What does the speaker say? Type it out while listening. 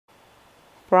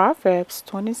Proverbs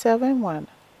 27:1.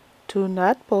 Do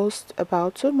not boast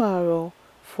about tomorrow,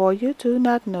 for you do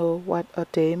not know what a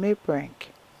day may bring.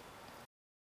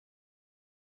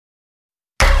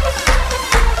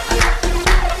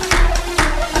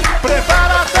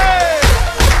 Prepárate.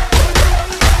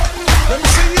 Let me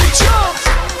see you jump.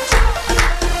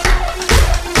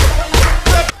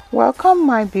 Welcome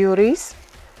my beauties.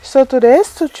 So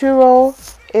today's tutorial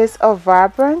is a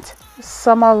vibrant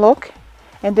summer look,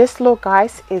 and this look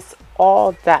guys is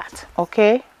all that,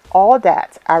 okay, all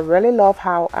that. I really love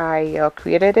how I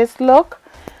created this look.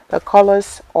 The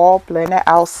colors all blended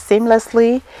out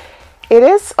seamlessly. It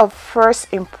is a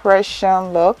first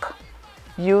impression look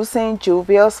using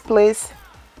JUVIA'S Place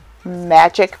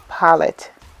Magic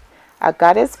palette. I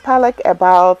got this palette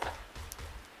about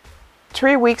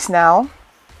 3 weeks now,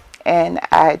 and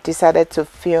I decided to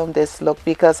film this look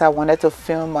because I wanted to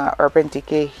film my Urban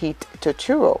Decay Heat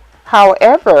tutorial.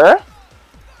 However,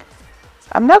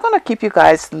 I'm not going to keep you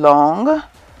guys long,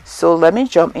 so let me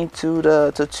jump into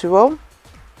the tutorial.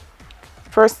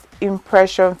 First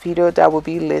impression video that will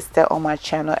be listed on my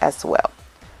channel as well.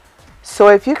 So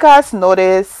if you guys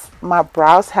notice, my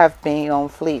brows have been on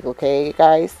fleek, okay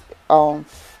guys, on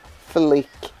fleek.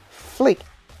 Did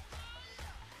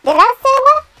I say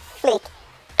what? Fleek.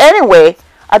 Anyway,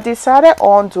 I decided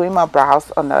on doing my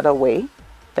brows another way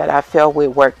that I felt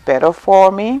would work better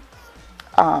for me.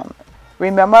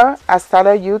 Remember, I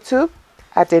started YouTube.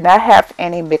 I did not have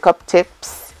any makeup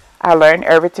tips. I learned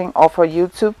everything off of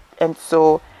YouTube, and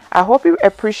so I hope you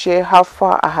appreciate how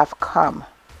far I have come.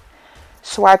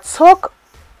 So I took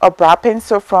a brow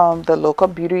pencil from the local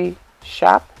beauty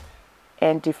shop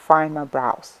and defined my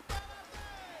brows.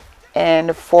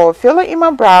 And for filling in my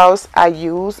brows, I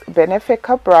use Benefit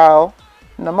Cut Brow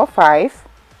number 5,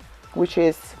 which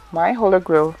is my holy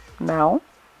grail now.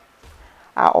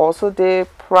 I also did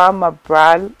prime my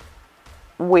brow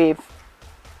with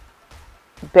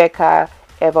Becca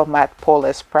Ever Matte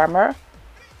Poreless Primer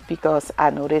because I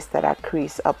noticed that I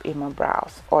crease up in my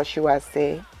brows, or should I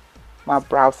say my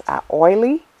brows are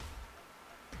oily.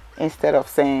 Instead of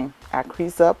saying I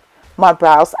crease up, my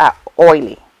brows are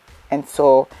oily, and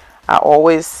so I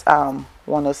always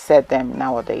want to set them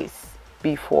nowadays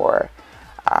before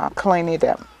cleaning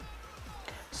them.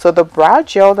 So the brow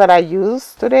gel that I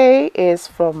use today is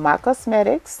from my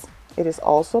Cosmetics. It is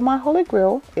also my holy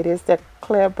grail. It is the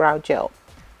clear brow gel.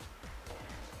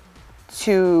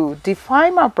 To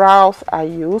define my brows, I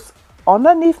use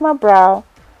underneath my brow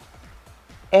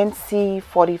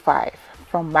NC45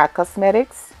 from my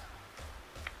Cosmetics.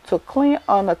 To clean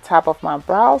on the top of my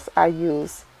brows, I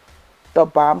use the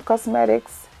Balm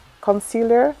Cosmetics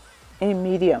concealer in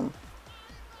medium.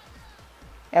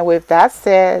 And with that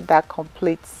said, that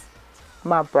completes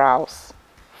my brows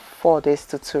for this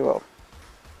tutorial.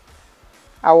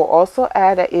 I will also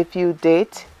add that if you did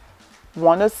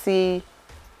want to see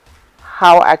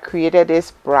how I created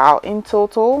this brow in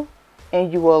total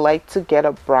and you would like to get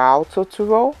a brow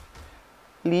tutorial,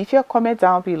 leave your comment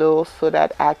down below so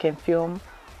that I can film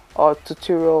a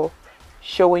tutorial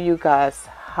showing you guys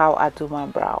how I do my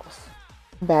brows.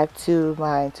 Back to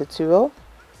my tutorial.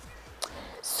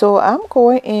 So I'm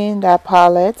going in that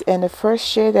palette, and the first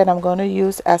shade that I'm going to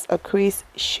use as a crease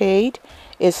shade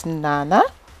is Nana,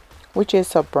 which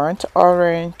is a burnt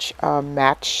orange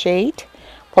matte shade.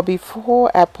 But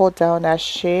before I put down that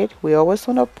shade, we always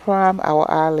want to prime our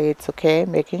eyelids, okay,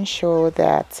 making sure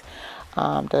that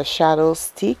the shadow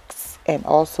sticks and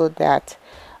also that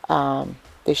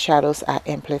the shadows are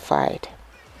amplified.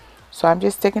 So I'm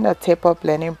just taking a taper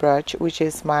blending brush, which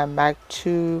is my MAC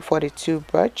 242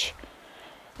 brush,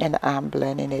 and I'm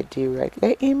blending it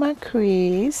directly in my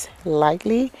crease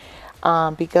lightly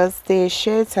because the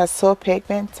shades are so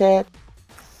pigmented.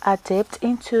 I dipped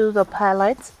into the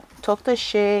palette, took the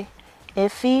shade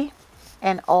Iffy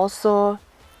and also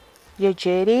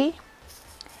Yejedi,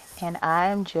 and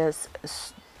I'm just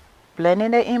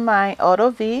blending it in my Auto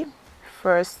V.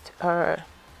 First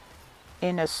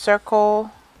in a circle,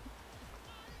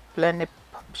 blend the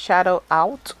shadow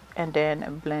out, and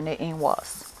then blend it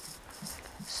inwards.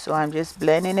 So I'm just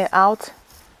blending it out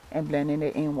and blending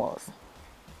it inwards.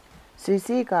 So you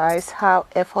see guys how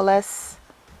effortless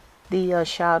the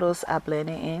shadows are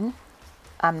blending in.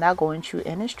 I'm not going through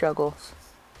any struggles.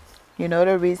 You know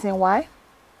the reason why?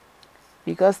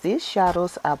 Because these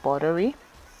shadows are buttery.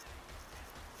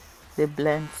 They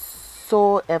blend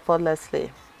so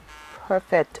effortlessly.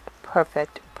 Perfect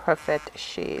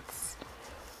shades.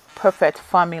 Perfect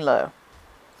formula.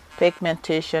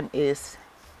 Pigmentation is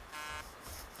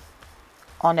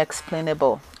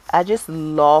unexplainable. I just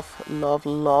love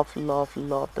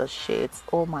the shades.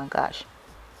 Oh my gosh,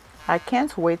 I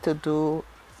can't wait to do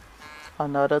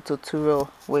another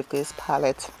tutorial with this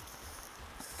palette.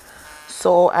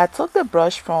 So I took the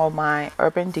brush from my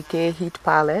Urban Decay Heat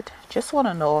palette. Just want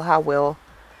to know how well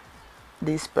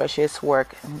these brushes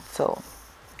work, and so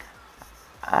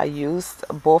I used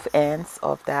both ends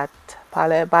of that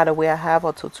palette. By the way, I have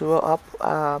a tutorial up.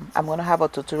 I'm gonna have a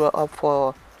tutorial up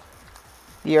for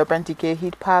the Urban Decay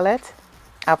Heat palette.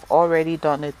 I've already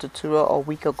done a tutorial a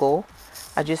week ago.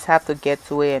 I just have to get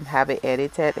to it and have it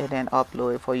edited and then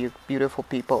upload it for you beautiful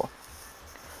people.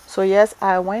 So yes,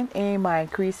 I went in my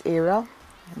crease area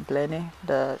and blending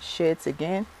the shades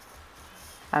again.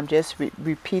 I'm just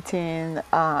repeating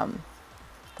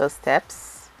the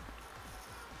steps,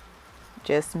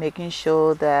 just making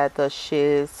sure that the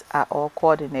shades are all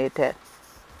coordinated,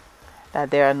 that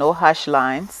there are no harsh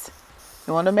lines.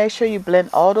 You want to make sure you blend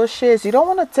all those shades. You don't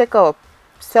want to take a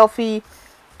selfie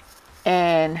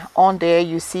and on there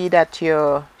you see that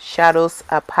your shadows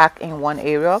are packed in one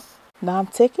area. Now I'm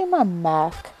taking my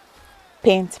MAC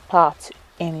paint pot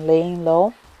and laying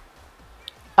low.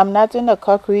 I'm not doing a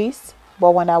cut crease,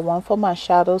 but when I want for my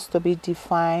shadows to be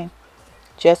defined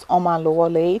just on my lower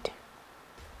lid,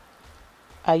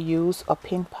 I use a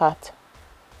paint pot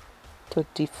to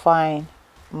define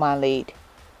my lid.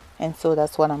 And so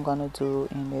that's what I'm gonna do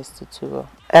in this tutorial.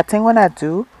 I think when I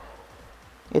do,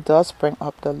 it does bring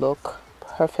up the look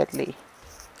perfectly.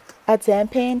 I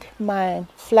dampened my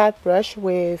flat brush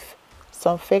with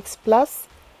some Fix Plus,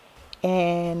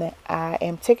 and I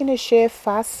am taking the shade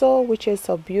Faso, which is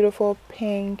a beautiful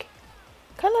pink,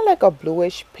 kind of like a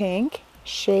bluish pink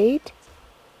shade,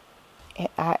 and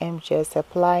I am just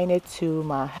applying it to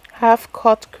my half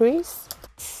cut crease.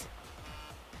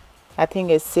 I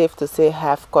think it's safe to say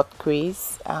half cut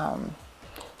crease.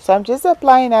 So I'm just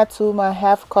applying that to my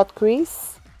half cut crease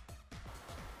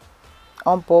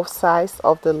on both sides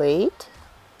of the lid,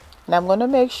 and I'm going to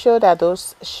make sure that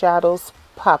those shadows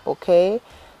pop. Okay,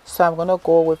 so I'm going to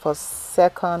go with a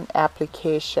second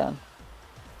application,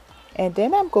 and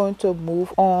then I'm going to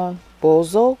move on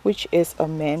Bozo, which is a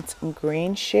mint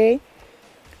green shade,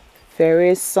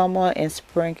 very summer and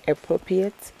spring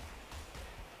appropriate,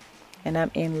 and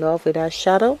I'm in love with that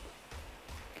shadow.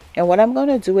 And what I'm going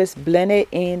to do is blend it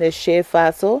in the shade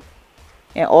Faso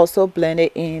and also blend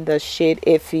it in the shade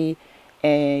Effie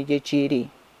and Yejiri.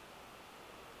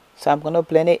 So I'm going to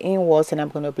blend it inwards and I'm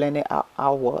going to blend it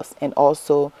outwards, and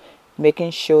also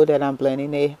making sure that I'm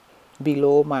blending it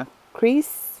below my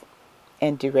crease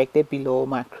and directly below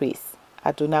my crease.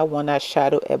 I do not want that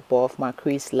shadow above my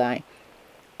crease line.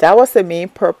 That was the main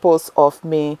purpose of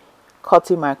me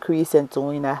cutting my crease and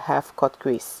doing a half cut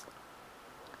crease.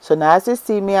 So now as you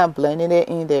see me, I'm blending it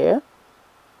in there,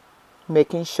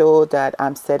 making sure that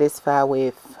I'm satisfied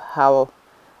with how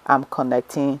I'm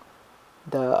connecting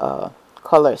the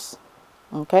colors.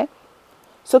 Okay,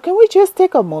 so can we just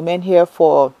take a moment here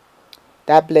for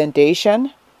that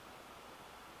blendation,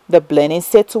 the blending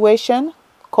situation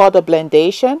called the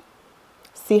blendation.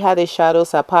 See how the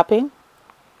shadows are popping?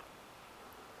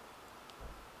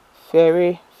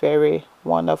 Very, very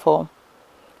wonderful.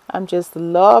 I'm just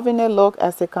loving the look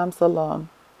as it comes along.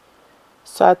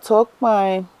 So I took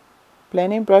my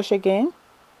blending brush again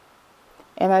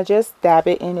and I just dab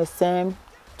it in the same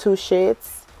two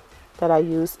shades that I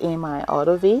used in my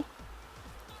Auto V,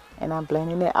 and I'm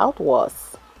blending it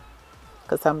outwards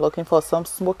because I'm looking for some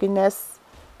smokiness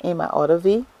in my Auto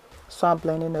V. So I'm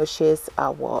blending those shades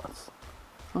outwards.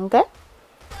 Okay,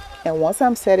 and once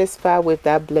I'm satisfied with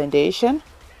that blendation,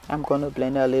 I'm going to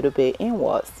blend a little bit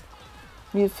inwards.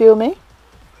 You feel me?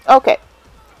 Okay,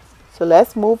 so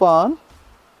let's move on.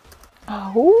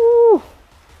 Ooh,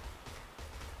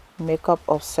 makeup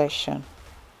obsession.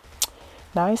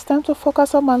 Now it's time to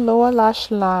focus on my lower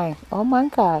lash line. Oh my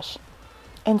gosh.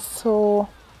 And so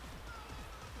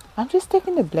I'm just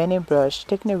taking the blending brush,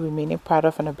 taking the remaining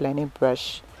product from the blending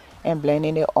brush and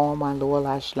blending it on my lower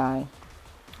lash line,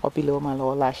 or below my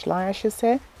lower lash line I should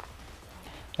say.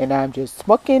 And I'm just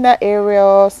smoking that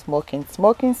area, smoking.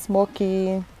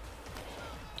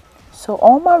 So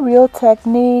on my Real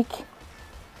Technique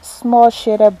small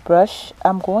shaded brush,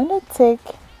 I'm going to take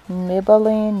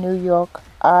Maybelline New York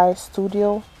Eye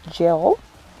Studio Gel,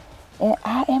 and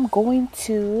I am going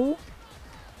to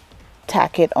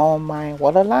tack it on my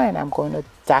waterline. I'm going to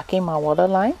darken my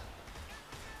waterline,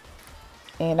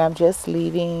 and I'm just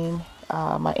leaving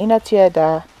my inner tear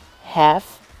the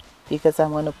half because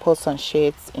I'm going to put some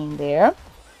shades in there.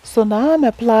 So now I'm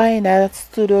applying that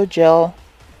studio gel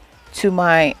to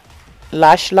my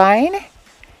lash line,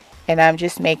 and I'm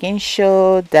just making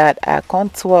sure that I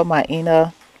contour my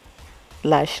inner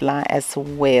lash line as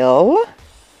well.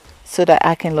 so that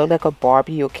I can look like a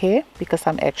Barbie, okay? Because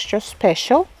I'm extra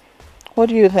special. What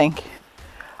do you think?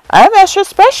 I'm extra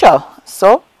special.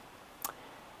 So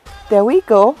there we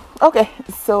go. Okay,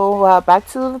 so back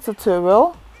to the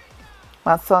tutorial.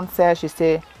 My son says you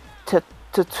say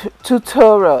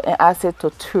tutorial, and I said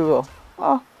tutorial.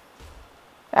 Oh,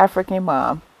 African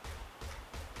mom.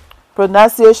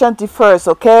 Pronunciation differs,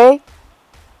 okay?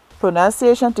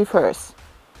 Pronunciation differs.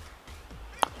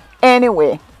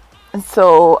 Anyway,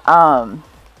 so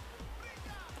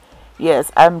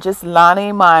yes, I'm just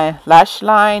lining my lash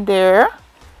line there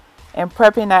and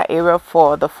prepping that area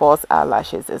for the false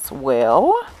eyelashes as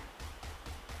well.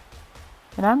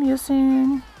 And I'm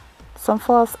using some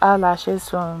false eyelashes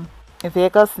from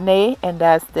Vegas Nay, and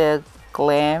that's the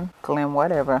glam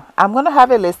whatever. I'm gonna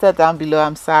have it listed down below.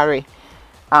 I'm sorry.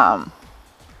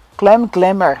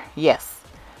 Glimmer, yes,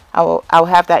 I'll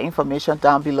have that information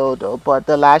down below though. But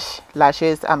the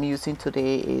lashes I'm using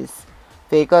today is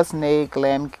Vegas Nay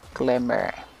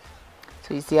Glimmer.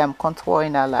 So you see I'm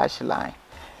contouring that lash line,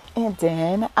 and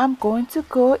then I'm going to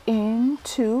go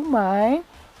into my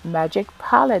magic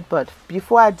palette. But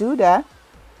before I do that,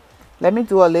 let me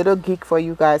do a little geek for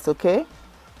you guys, okay?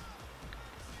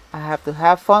 I have to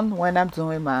have fun when I'm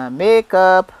doing my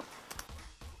makeup.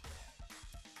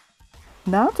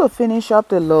 Now to finish up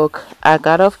the look, I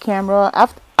got off camera.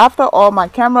 After all, my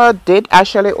camera did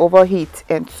actually overheat,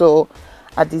 and so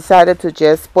I decided to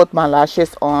just put my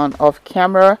lashes on off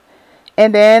camera.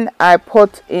 And then I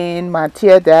put in my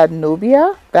Teardad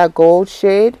Nubia, that gold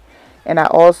shade. And I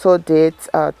also did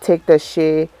take the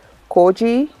shade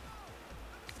Koji.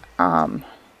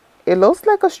 It looks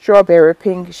like a strawberry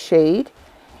pink shade.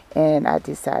 And I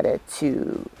decided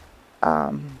to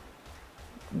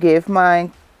give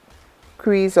my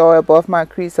crease, or above my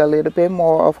crease, a little bit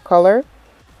more of color.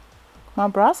 My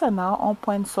brows are now on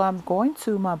point, so I'm going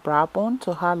to my brow bone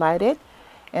to highlight it.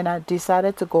 And I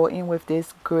decided to go in with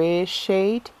this gray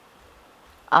shade,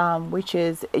 which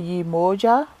is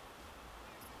Yimoja.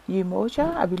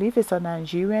 I believe it's a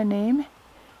Nigerian name.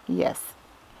 Yes.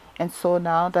 And so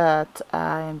now that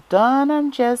I'm done, I'm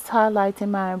just highlighting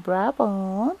my brow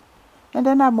bone, and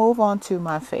then I move on to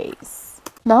my face.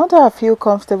 Now that I feel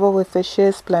comfortable with the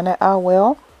shades blended out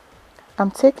well,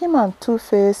 I'm taking my Too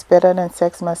Faced Better Than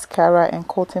Sex mascara and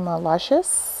coating my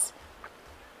lashes.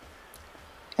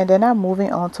 And then I'm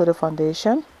moving on to the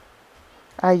foundation.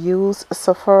 I use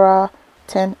Sephora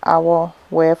 10-Hour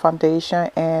Wear Foundation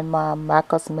and my MAC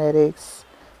Cosmetics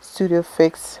Studio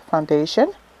Fix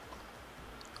Foundation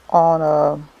on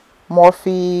a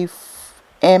Morphe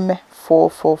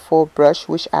M444 brush,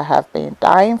 which I have been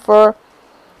dying for.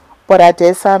 But I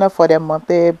did sign up for the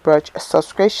monthly brush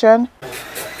subscription.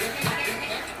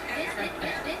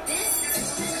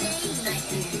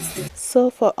 So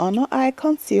for under eye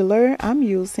concealer, I'm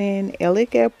using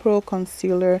Elegant Pro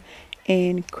Concealer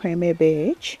in Creamy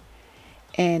Beige.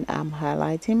 And I'm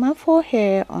highlighting my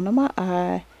forehead, under my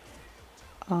eye,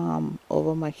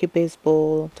 over my cupid's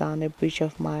bowl, down the bridge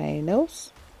of my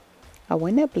nose. I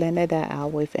went and blended that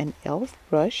out with an e.l.f.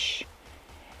 brush.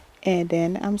 And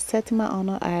then I'm setting my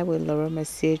under eye with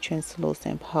Mercier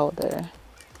translucent powder.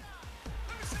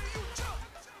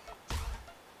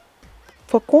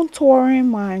 For contouring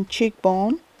my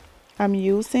cheekbone, I'm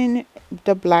using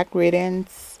the Black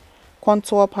Radiance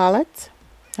contour palette.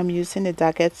 I'm using the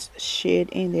darkest shade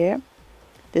in there.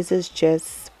 This is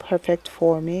just perfect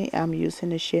for me. I'm using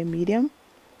the shade medium.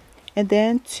 And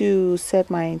then to set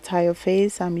my entire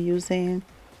face, I'm using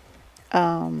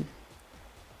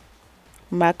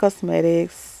MAC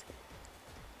Cosmetics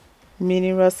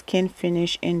Mineral Skin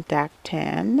Finish in Dark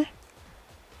Tan.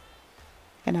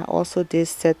 And I also did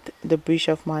set the bridge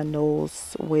of my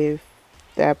nose with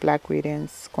the Black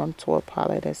Radiance contour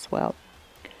palette as well.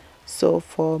 So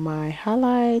for my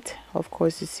highlight, of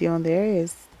course, you see on there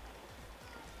is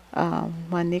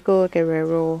my Nicole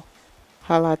Guerrero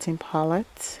highlighting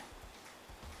palette.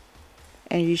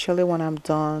 And usually when I'm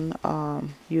done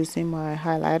using my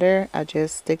highlighter, I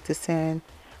just take the same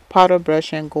powder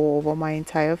brush and go over my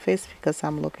entire face, because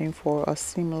I'm looking for a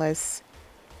seamless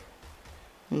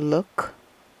look.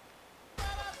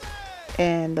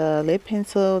 And the lip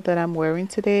pencil that I'm wearing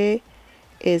today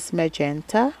is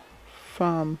Magenta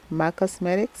from MAC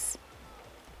Cosmetics.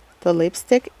 The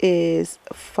lipstick is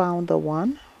Found the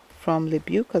One from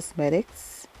Beau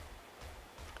Cosmetics.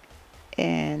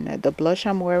 And the blush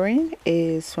I'm wearing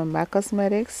is from MAC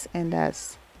Cosmetics, and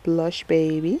that's Blush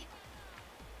Baby.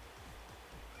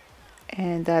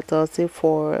 And that does it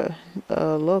for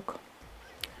look.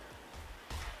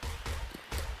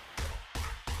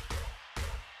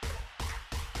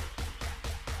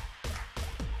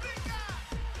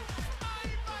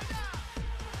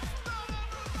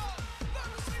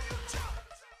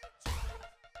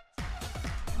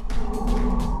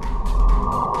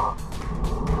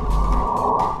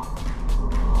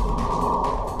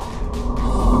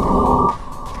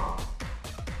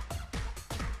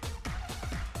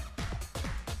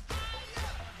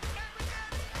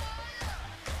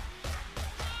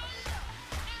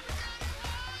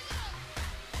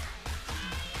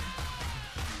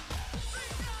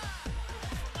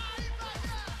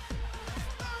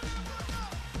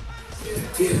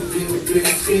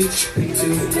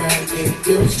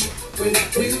 When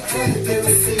we come and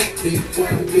see, we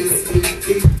want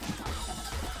to